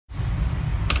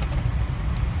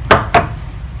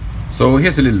So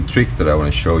here's a little trick that I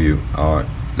want to show you.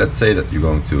 Let's say that you're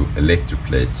going to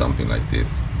electroplate something like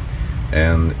this,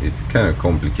 and it's kind of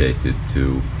complicated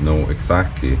to know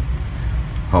exactly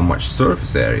how much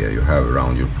surface area you have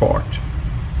around your part.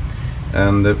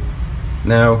 And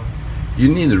now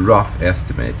you need a rough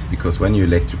estimate, because when you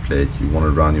electroplate you want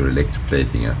to run your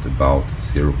electroplating at about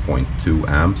 0.2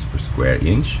 amps per square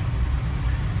inch.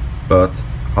 But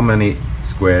how many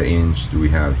square inch do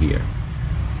we have here?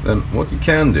 Then what you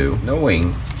can do,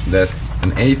 knowing that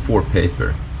an A4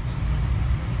 paper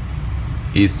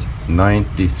is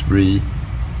 93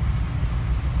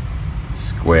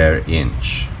 square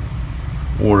inch,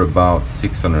 or about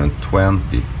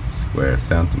 620 square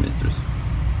centimeters.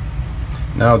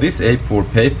 Now this A4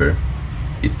 paper,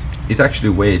 it actually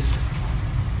weighs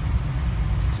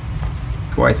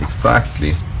quite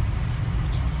exactly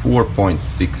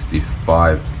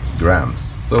 4.65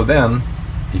 grams. So then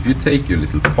if you take your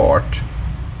little part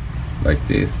like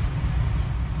this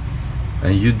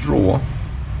and you draw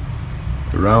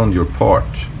around your part,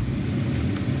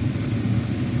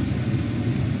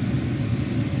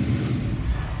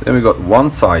 then we got one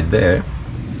side there,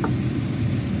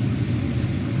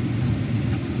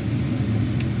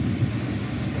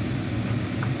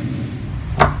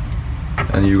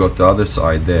 and you got the other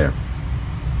side there.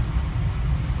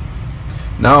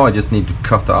 Now I just need to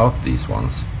cut out these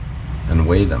ones and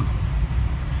weigh them,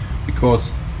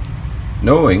 because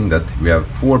knowing that we have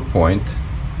 4,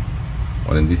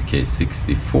 in this case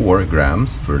 64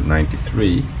 grams for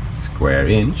 93 square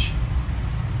inch,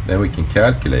 then we can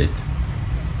calculate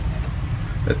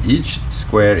that each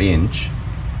square inch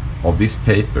of this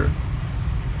paper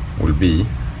will be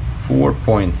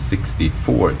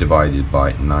 4.64 divided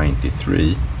by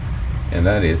 93, and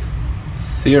that is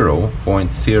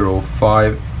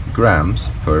 0.05 grams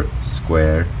per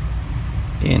square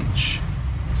inch.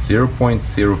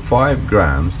 0.05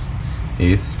 grams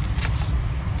is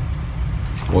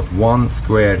what 1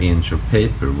 square inch of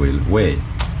paper will weigh.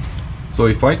 So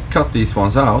if I cut these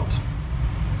ones out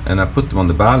and I put them on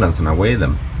the balance and I weigh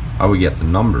them, I will get a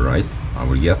number, right? I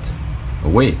will get a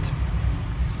weight.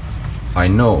 I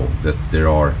know that there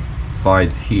are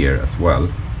sides here as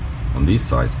well on these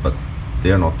sides, but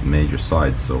they are not the major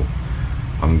sides, so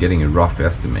I'm getting a rough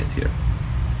estimate here.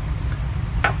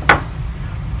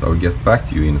 So I'll get back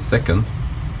to you in a second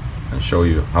and show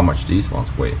you how much these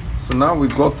ones weigh. So now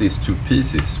we've got these two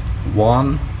pieces,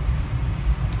 1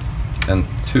 and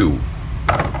 2,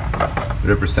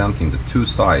 representing the two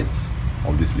sides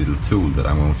of this little tool that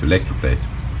I'm going to electroplate.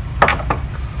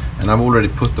 And I've already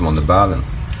put them on the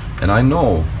balance, and I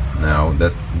know now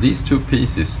that these two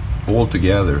pieces all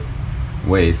together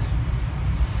weighs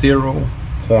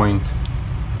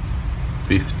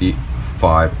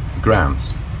 0.55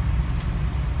 grams.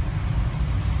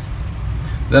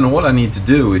 Then all I need to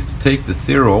do is to take the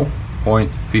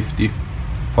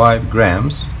 0.55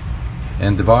 grams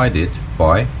and divide it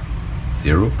by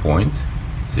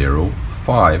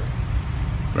 0.05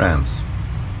 grams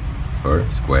per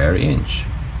square inch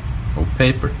of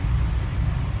paper.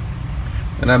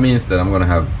 And that means that I'm going to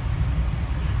have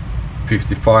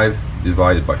 55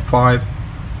 divided by 5,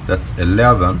 that's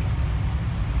 11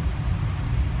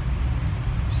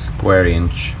 square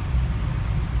inch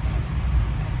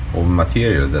of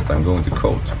material that I'm going to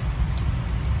coat.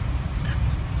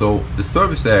 So the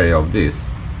surface area of this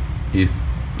is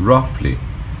roughly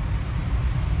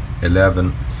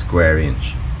 11 square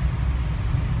inch.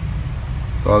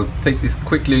 So I'll take this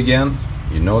quickly again.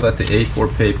 You know that the A4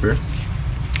 paper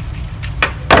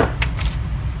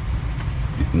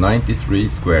is 93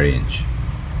 square inch.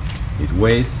 It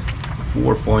weighs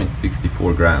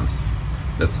 4.64 grams.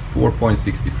 That's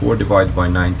 4.64 divided by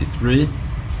 93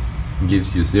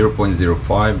 gives you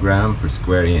 0.05 gram per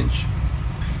square inch.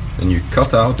 Then you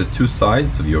cut out the two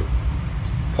sides of your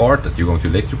part that you're going to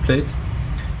electroplate.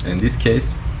 In this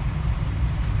case,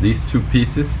 these two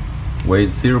pieces weighed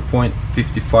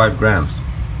 0.55 grams.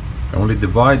 I only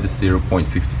divide the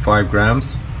 0.55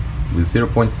 grams with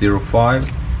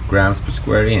 0.05 grams per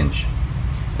square inch,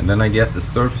 and then I get the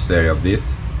surface area of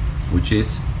this, which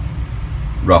is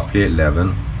roughly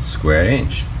 11 square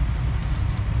inch.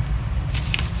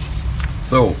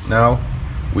 So now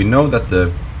we know that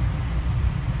the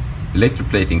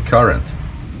electroplating current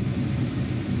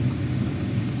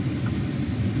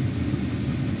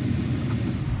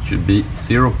should be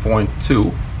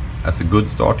 0.2 as a good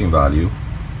starting value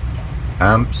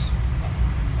amps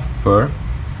per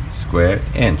square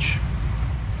inch.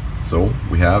 So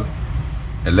we have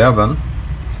 11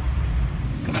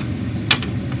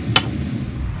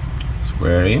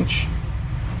 square inch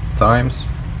times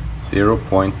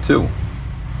 0.2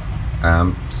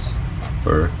 amps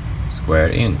per square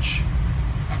inch.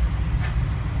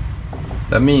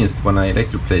 That means that when I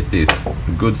electroplate this,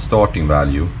 a good starting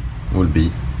value will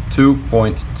be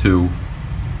 2.2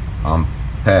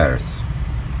 amperes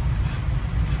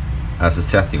as a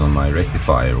setting on my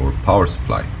rectifier or power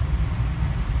supply.